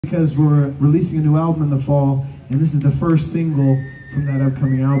Because we're releasing a new album in the fall, and this is the first single from that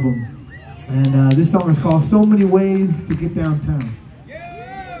upcoming album. And this song is called So Many Ways to Get Downtown.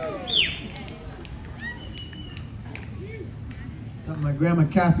 Something my grandma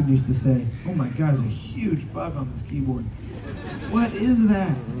Catherine used to say. Oh my God, there's a huge bug on this keyboard. What is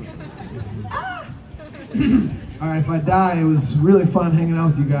that? Ah! All right, if I die, it was really fun hanging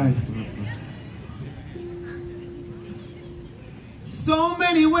out with you guys. So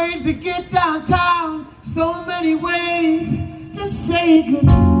many ways to get downtown, so many ways to say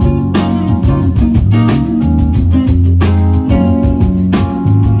goodbye.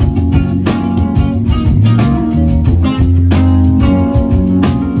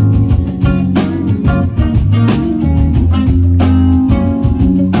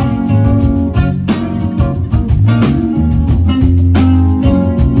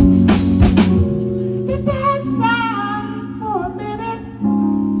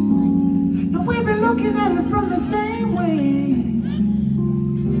 Looking at it from the same way.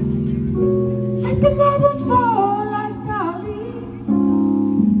 Let the marbles fall like Dolly.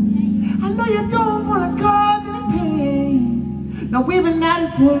 I know you don't want to cause any pain. Now we've been at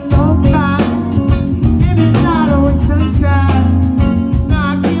it for a long time, and it's not always sunshine.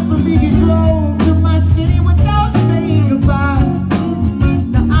 Now I can't believe you drove to my city without saying goodbye.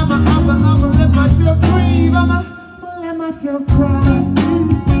 Now I'ma let myself breathe. I'ma let myself cry.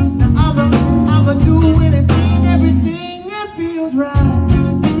 I'ma do anything, everything that feels right.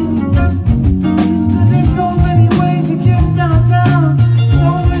 'Cause there's so many ways to get downtown,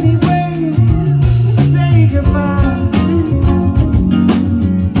 so many ways to say goodbye.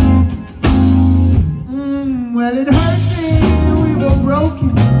 Well, it hurt then, we were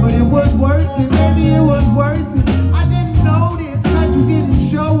broken, but it was worth it, maybe it was worth it. I didn't notice, 'cause you didn't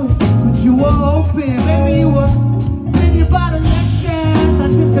show it, but you were open, maybe you were, maybe you bought a next chance. I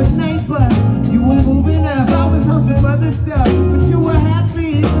took the night bus. You were moving up, I was on some other stuff, but you were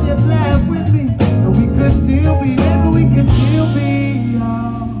happy when you laughed with me, and we could still be, maybe we could still be,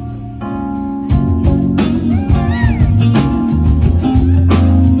 y'all.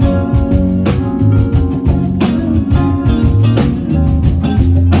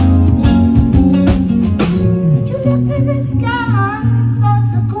 You looked in the sky, saw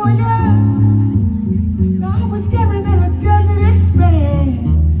sequoia. Now I was staring at a desert expanse.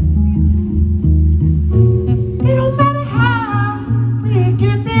 It don't matter how we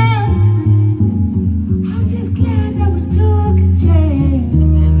get there, I'm just glad that we took a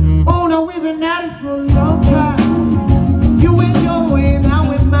chance. Oh no, we've been at it for a long time. You went your way and I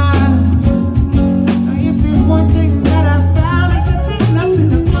went mine. Now if there's one thing that I found, it's that there's nothing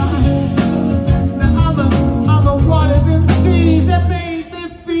to find. Now I'ma water them seeds that made me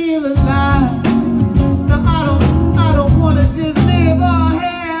feel alive. Now I don't wanna just live, oh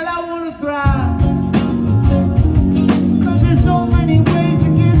hell, I wanna thrive. So many ways to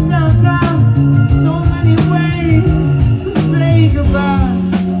get downtown, so many ways to say goodbye.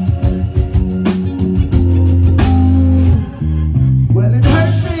 Well, it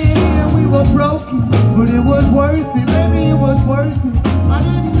hurt then, we were broken, but it was worth it, maybe it was worth it. I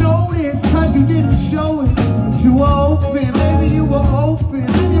didn't notice, 'cause you didn't show it, but you were open, maybe you were open.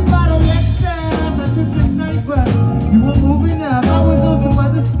 Then you bought a Lexus, I took the night bus. You were moving up, I was on some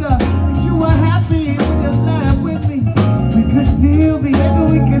other stuff, but you were happy when you laughed with me. We could still be, maybe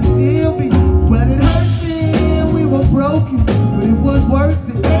we could still be. Well, it hurt then, we were broken, but it was worth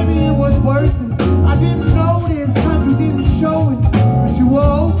it, maybe it was worth it. I didn't notice, 'cause you didn't show it, but you were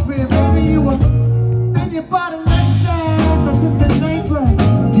open, maybe you were. Then you bought a Lexus, I took the night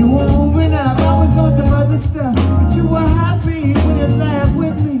bus. You were moving up, I was on some other stuff, but you were happy when you laughed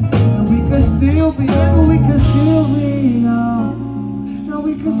with me. And we could still be, maybe we could still be, oh. No,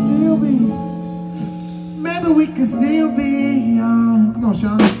 we could still be. Maybe we could still be young. Come on,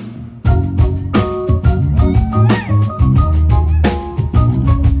 Sean.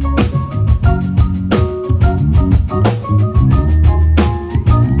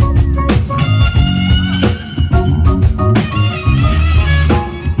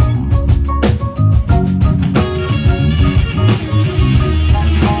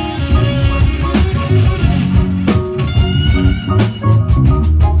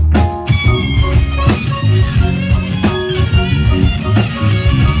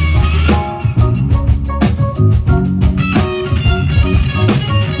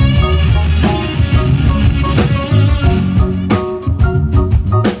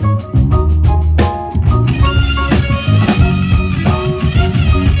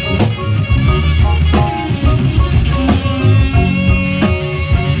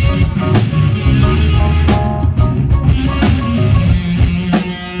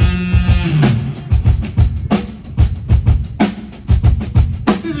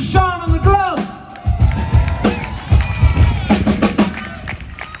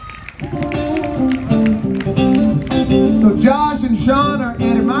 Josh and Sean are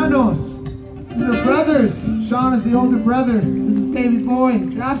hermanos. These are brothers. Sean is the older brother. This is baby boy,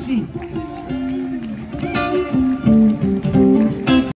 Joshy.